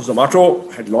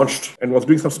 Zomato had launched and was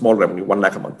doing some small revenue, 1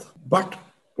 lakh a month. But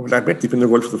when I met Deepinder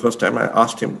Goyal for the first time, I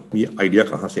asked him, "Ye idea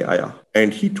kahan se aaya?"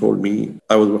 And he told me,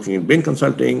 I was working in Bain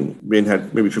Consulting. Bain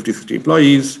had maybe 50, 60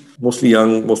 employees, mostly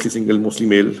young, mostly single, mostly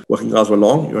male. Working hours were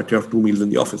long. You had to have 2 meals in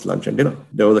the office, lunch and dinner.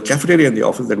 There was a cafeteria in the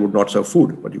office that would not serve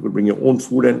food, but you could bring your own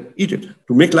food and eat it.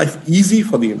 To make life easy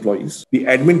for the employees, the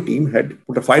admin team had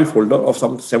put a file folder of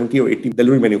some 70 or 80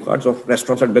 delivery menu cards of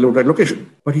restaurants at Bellwood location.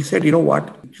 But he said, you know what?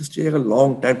 It just takes a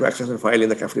long time to access a file in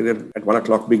the cafeteria at 1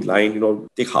 o'clock, big line,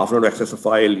 take half an hour to access a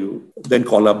file. You then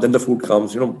call up, then the food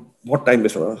comes, what time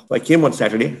is it? So I came on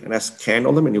Saturday and I scanned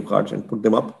all the menu cards and put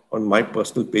them up on my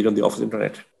personal page on the office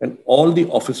internet. And all the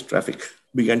office traffic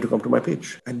began to come to my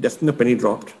page. And that's when the penny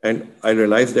dropped. And I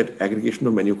realized that aggregation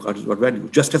of menu cards is what value.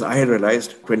 Just as I had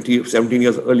realized 17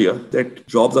 years earlier that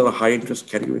jobs are a high interest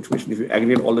category of information. If you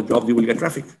aggregate all the jobs, you will get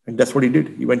traffic. And that's what he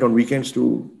did. He went on weekends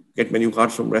to get menu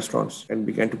cards from restaurants and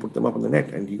began to put them up on the net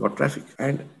and he got traffic.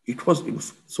 And it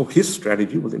was, so his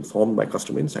strategy was informed by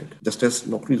customer insight, just as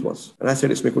Naukri's was. And I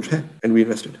said, isme kuch hai, and we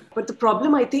invested. But the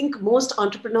problem I think most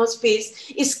entrepreneurs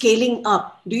face is scaling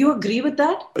up. Do you agree with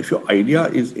that? If your idea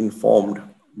is informed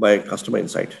by customer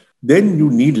insight, then you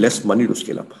need less money to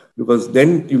scale up because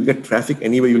then you'll get traffic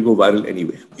anyway, you'll go viral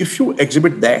anyway. If you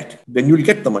exhibit that, then you'll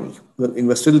get the money. The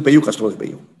investors will pay you, customers will pay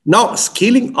you. Now,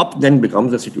 scaling up then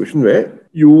becomes a situation where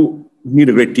you need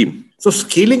a great team. So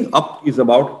scaling up is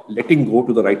about letting go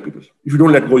to the right people. If you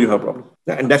don't let go, you have a problem.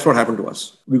 And that's what happened to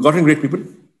us. We got in great people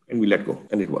and we let go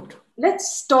and it worked.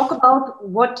 Let's talk about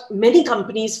what many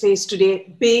companies face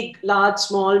today, big, large,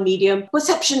 small, medium,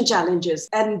 perception challenges.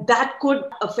 And that could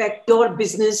affect your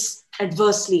business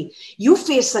adversely. You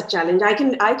face such challenge. I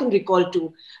can recall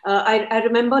too. I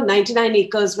remember 99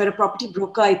 Acres where a property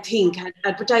broker, I think, had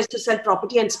advertised to sell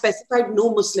property and specified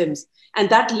no Muslims. And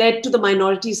that led to the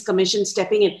Minorities Commission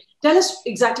stepping in. Tell us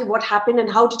exactly what happened and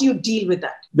how did you deal with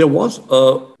that? There was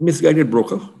a misguided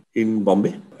broker in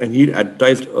Bombay and he had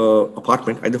advertised an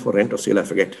apartment either for rent or sale, I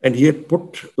forget. And he had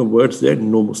put the words there,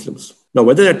 no Muslims. Now,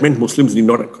 whether that meant Muslims need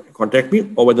not contact me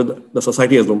or whether the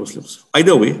society has no Muslims.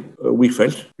 Either way, we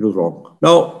felt it was wrong.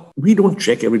 Now, we don't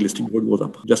check every listing before it goes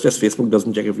up, just as Facebook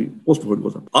doesn't check every post before it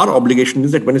goes up. Our obligation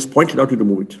is that when it's pointed out, you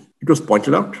remove it. It was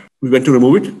pointed out. We went to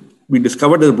remove it. We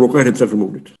discovered that the broker had himself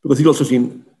removed it because he'd also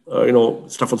seen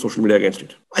stuff on social media against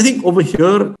it. I think over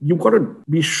here, you've got to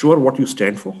be sure what you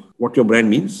stand for, what your brand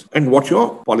means, and what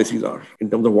your policies are in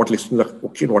terms of what listings are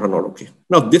okay and what are not okay.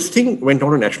 Now, this thing went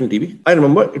on national TV. I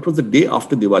remember it was the day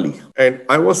after Diwali, and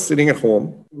I was sitting at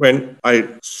home when I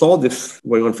saw this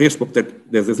going on Facebook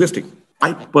that there's this listing.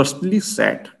 I personally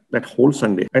sat that whole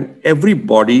Sunday, and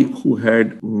everybody who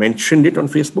had mentioned it on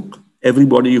Facebook,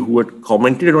 everybody who had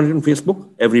commented on it on Facebook,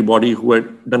 everybody who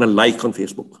had done a like on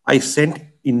Facebook, I sent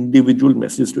individual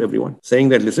messages to everyone saying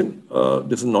that, listen,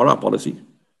 this is not our policy.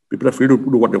 People are free to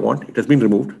do what they want. It has been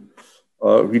removed.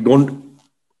 We don't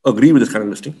agree with this kind of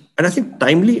listing. And I think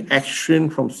timely action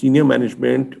from senior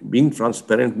management, being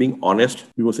transparent, being honest,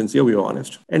 we were sincere, we were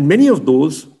honest. And many of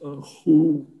those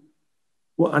who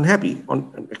were unhappy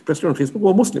expressed it on Facebook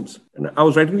were Muslims. And I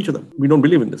was writing to each of them. We don't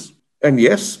believe in this. And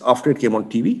yes, after it came on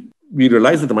TV, we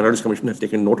realized that the Minorities Commission has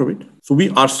taken note of it. So we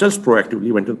ourselves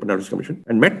proactively went to the Minorities Commission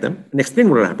and met them and explained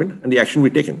what had happened and the action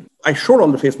we'd taken. I showed all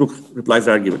the Facebook replies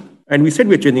that I had given. And we said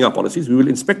we're changing our policies. We will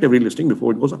inspect every listing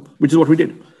before it goes up, which is what we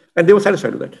did. And they were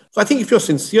satisfied with that. So I think if you're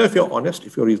sincere, if you're honest,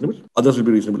 if you're reasonable, others will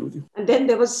be reasonable with you. And then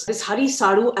there was this Hari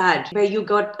Sadhu ad where you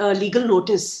got a legal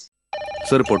notice.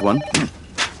 Sir, report 1.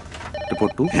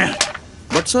 Report 2.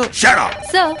 But sir... Shut up!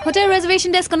 Sir, hotel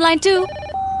reservation desk on line 2.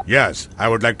 Yes, I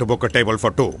would like to book a table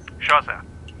for 2. Sure, sir.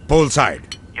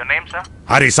 Poolside. Your name, sir?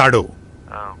 Hari Sadhu.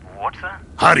 What, sir?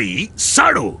 Hari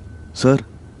Sadhu. Sir,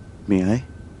 may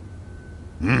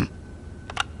I?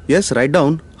 Yes, write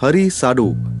down Hari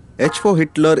Sadhu. H for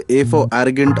Hitler, A for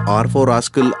arrogant, R for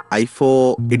rascal, I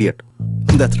for idiot.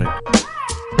 That's right.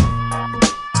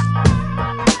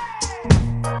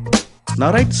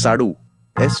 Now write Sadhu.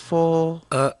 S for...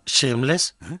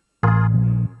 Shameless?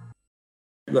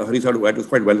 The Hari Sadhu ad was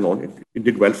quite well known. It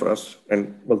did well for us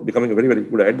and was becoming a very, very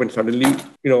good ad. When suddenly,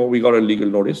 we got a legal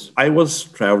notice. I was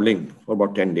traveling for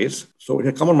about 10 days. So it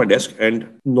had come on my desk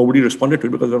and nobody responded to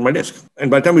it because it was on my desk. And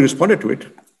by the time we responded to it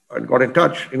and got in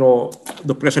touch,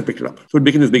 the press had picked it up. So it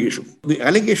became this big issue. The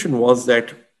allegation was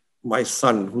that my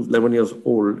son, who's 11 years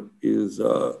old, is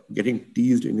getting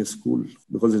teased in his school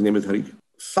because his name is Hari.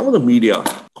 Some of the media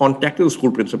contacted the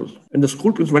school principal, and the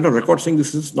school principal went on record saying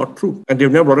this is not true. And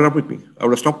they've never brought it up with me. I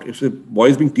would have stopped. If the boy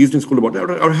is being teased in school about it, I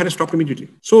would have had it stopped immediately.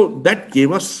 So that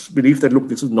gave us belief that, look,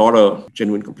 this is not a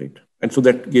genuine complaint. And so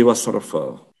that gave us sort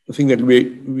of the thing that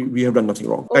we have done nothing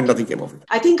wrong, and nothing came of it.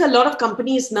 I think a lot of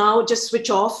companies now just switch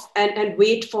off and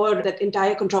wait for that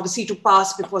entire controversy to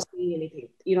pass before saying anything.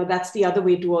 That's the other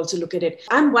way to also look at it.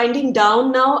 I'm winding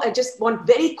down now. I just want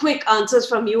very quick answers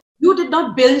from you. You did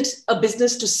not build a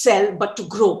business to sell, but to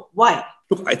grow. Why?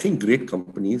 Look, I think great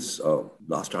companies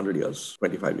last 100 years,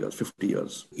 25 years, 50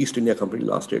 years. East India Company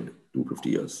lasted 250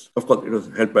 years. Of course, it was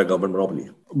helped by government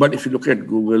monopoly. But if you look at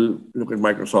Google, look at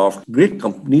Microsoft, great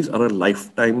companies are a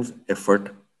lifetime's effort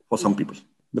for some people.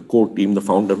 The core team, the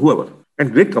founder, whoever.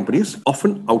 And great companies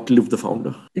often outlive the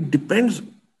founder. It depends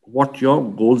what your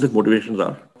goals and motivations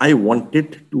are. I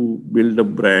wanted to build a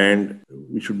brand.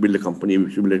 We should build a company.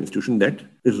 We should build an institution that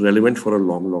is relevant for a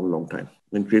long, long, long time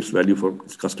and creates value for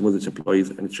its customers, its employees,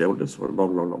 and its shareholders for a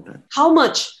long, long, long time. How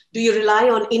much do you rely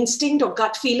on instinct or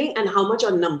gut feeling, and how much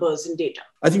on numbers and data?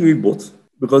 I think you need both,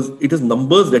 because it is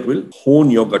numbers that will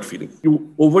hone your gut feeling.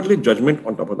 You overlay judgment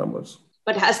on top of numbers.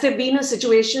 But has there been a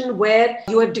situation where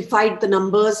you have defied the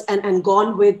numbers and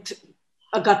gone with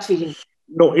a gut feeling?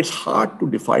 No, it's hard to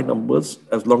defy numbers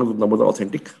as long as the numbers are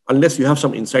authentic, unless you have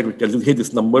some insight which tells you, hey,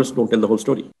 these numbers don't tell the whole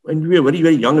story. When we were very,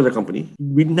 very young as a company,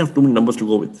 we didn't have too many numbers to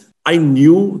go with. I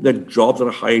knew that jobs are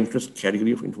a high interest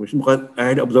category of information because I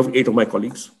had observed 8 of my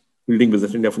colleagues building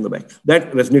business in India from the back.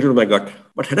 That resonated with my gut.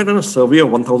 But had I done a survey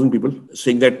of 1,000 people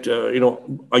saying that,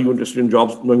 are you interested in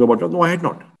jobs, knowing about jobs? No, I had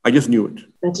not. I just knew it.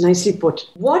 That's nicely put.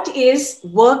 What is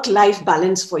work-life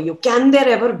balance for you? Can there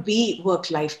ever be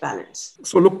work-life balance?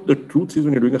 So look, the truth is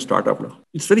when you're doing a startup now,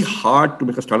 it's very hard to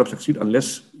make a startup succeed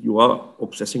unless you are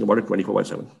obsessing about it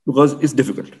 24/7 because it's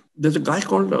difficult. There's a guy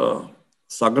called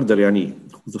Sagar Daryani,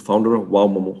 who's the founder of Wow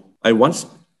Momo. I once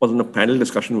was in a panel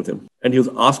discussion with him and he was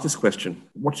asked this question,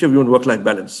 what's your view on work-life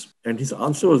balance? And his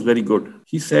answer was very good.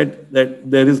 He said that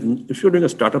if you're doing a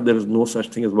startup, there is no such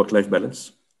thing as work-life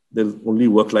balance. There's only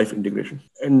work-life integration.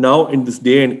 And now in this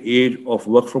day and age of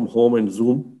work from home and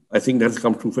Zoom, I think that's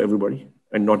come true for everybody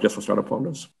and not just for startup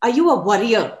founders. Are you a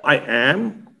worrier? I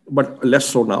am, but less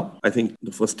so now. I think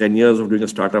the first 10 years of doing a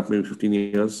startup, maybe 15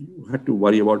 years, you had to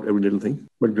worry about every little thing.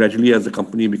 But gradually, as the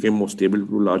company became more stable,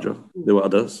 grew larger, there were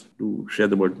others to share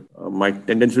the burden. My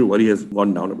tendency to worry has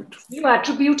gone down a bit. Do you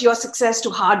attribute your success to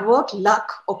hard work,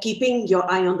 luck, or keeping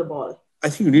your eye on the ball? I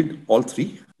think you need all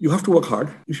three. You have to work hard.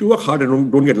 If you work hard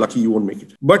and don't get lucky, you won't make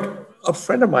it. But a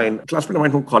friend of mine, a classmate of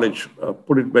mine from college,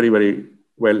 put it very, very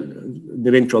well.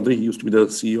 Niren Chaudhary, he used to be the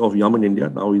CEO of Yum in India.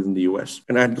 Now he's in the US.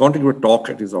 And I had gone to give a talk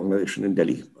at his organization in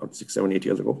Delhi about 6, 7, 8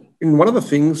 years ago. In one of the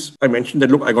things, I mentioned that,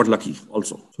 look, I got lucky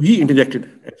also. So he interjected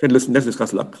and said, listen, let's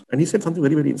discuss luck. And he said something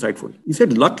very, very insightful. He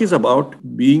said, luck is about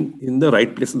being in the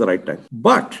right place at the right time.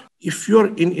 But if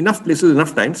you're in enough places,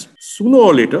 enough times, sooner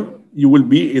or later, you will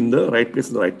be in the right place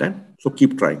at the right time. So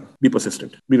keep trying, be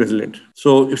persistent, be resilient.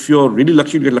 So if you're really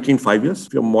lucky, you get lucky in 5 years.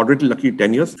 If you're moderately lucky in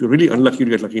 10 years, if you're really unlucky, you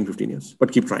get lucky in 15 years.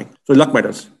 But keep trying. So luck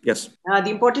matters. Yes. The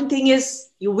important thing is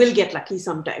you will get lucky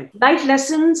sometime. Life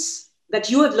lessons that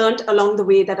you have learned along the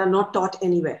way that are not taught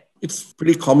anywhere. It's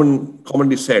pretty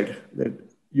commonly said that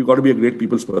you got to be a great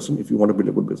people's person if you want to build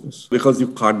a good business because you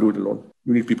can't do it alone.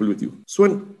 You need people with you. So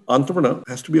an entrepreneur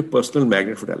has to be a personal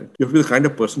magnet for talent. You have to be the kind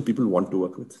of person people want to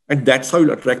work with. And that's how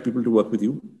you'll attract people to work with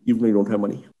you, even though you don't have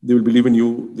money. They will believe in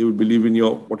you. They will believe in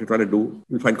what you're trying to do.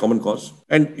 You'll find common cause.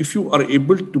 And if you are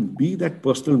able to be that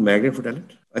personal magnet for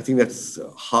talent, I think that's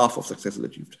half of success is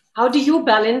achieved. How do you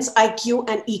balance IQ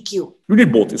and EQ? You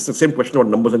need both. It's the same question about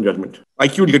numbers and judgment.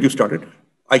 IQ will get you started.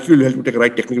 IQ will help you take a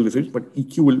right technical decision, but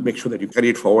EQ will make sure that you carry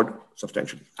it forward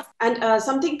substantially. And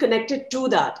something connected to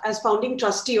that, as founding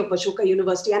trustee of Ashoka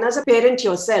University and as a parent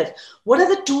yourself, what are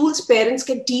the tools parents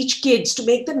can teach kids to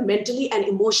make them mentally and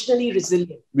emotionally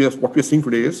resilient? What we're seeing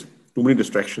today is too many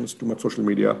distractions, too much social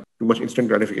media, too much instant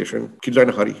gratification. Kids are in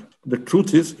a hurry. The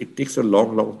truth is, it takes a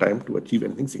long, long time to achieve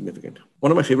anything significant.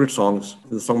 One of my favorite songs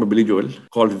is a song by Billy Joel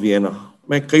called Vienna.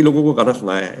 मैं कई लोगों को गाना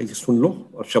सुनाया है, ये सुन लो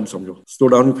और शब्द समझो. Slow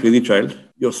down, you crazy child.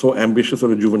 You're so ambitious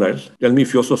or juvenile. Tell me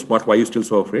if you're so smart, why are you still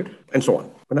so afraid? And so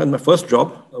on. When I had my first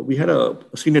job, we had a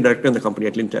senior director in the company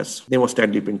at Lintas. His name was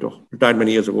Stanley Pinto. Retired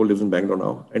many years ago, lives in Bangalore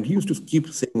now. And he used to keep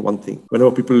saying one thing.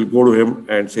 Whenever people go to him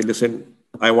and say, listen,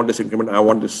 I want this increment, I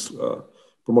want this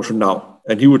promotion now.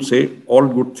 And he would say, all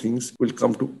good things will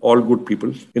come to all good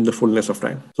people in the fullness of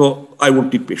time. So I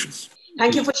would take patience.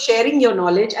 Thank you for sharing your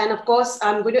knowledge. And of course,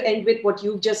 I'm going to end with what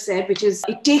you've just said, which is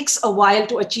it takes a while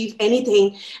to achieve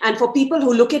anything. And for people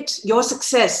who look at your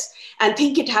success and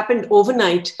think it happened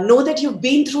overnight, know that you've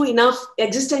been through enough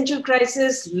existential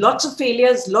crisis, lots of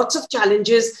failures, lots of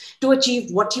challenges to achieve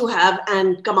what you have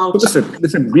and come out. So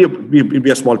listen,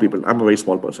 we are small people. I'm a very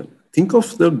small person. Think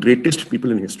of the greatest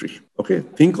people in history. Okay,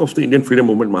 think of the Indian freedom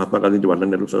movement, Mahatma Gandhi, Jawaharlal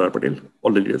Nehru, Sardar Patel,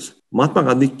 all the leaders. Mahatma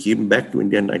Gandhi came back to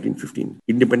India in 1915.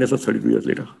 Independence was 32 years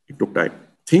later. It took time.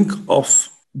 Think of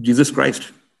Jesus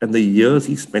Christ and the years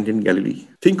he spent in Galilee.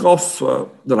 Think of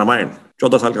the Ramayana,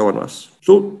 14 saal ka vanvas.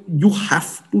 So you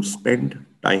have to spend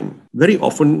time. Very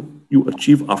often you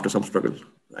achieve after some struggle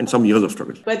and some years of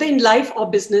struggle. Whether in life or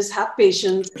business, have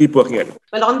patience. Keep working at it.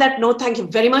 Well, on that note, thank you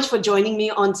very much for joining me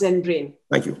on Zen Brain.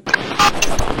 Thank you.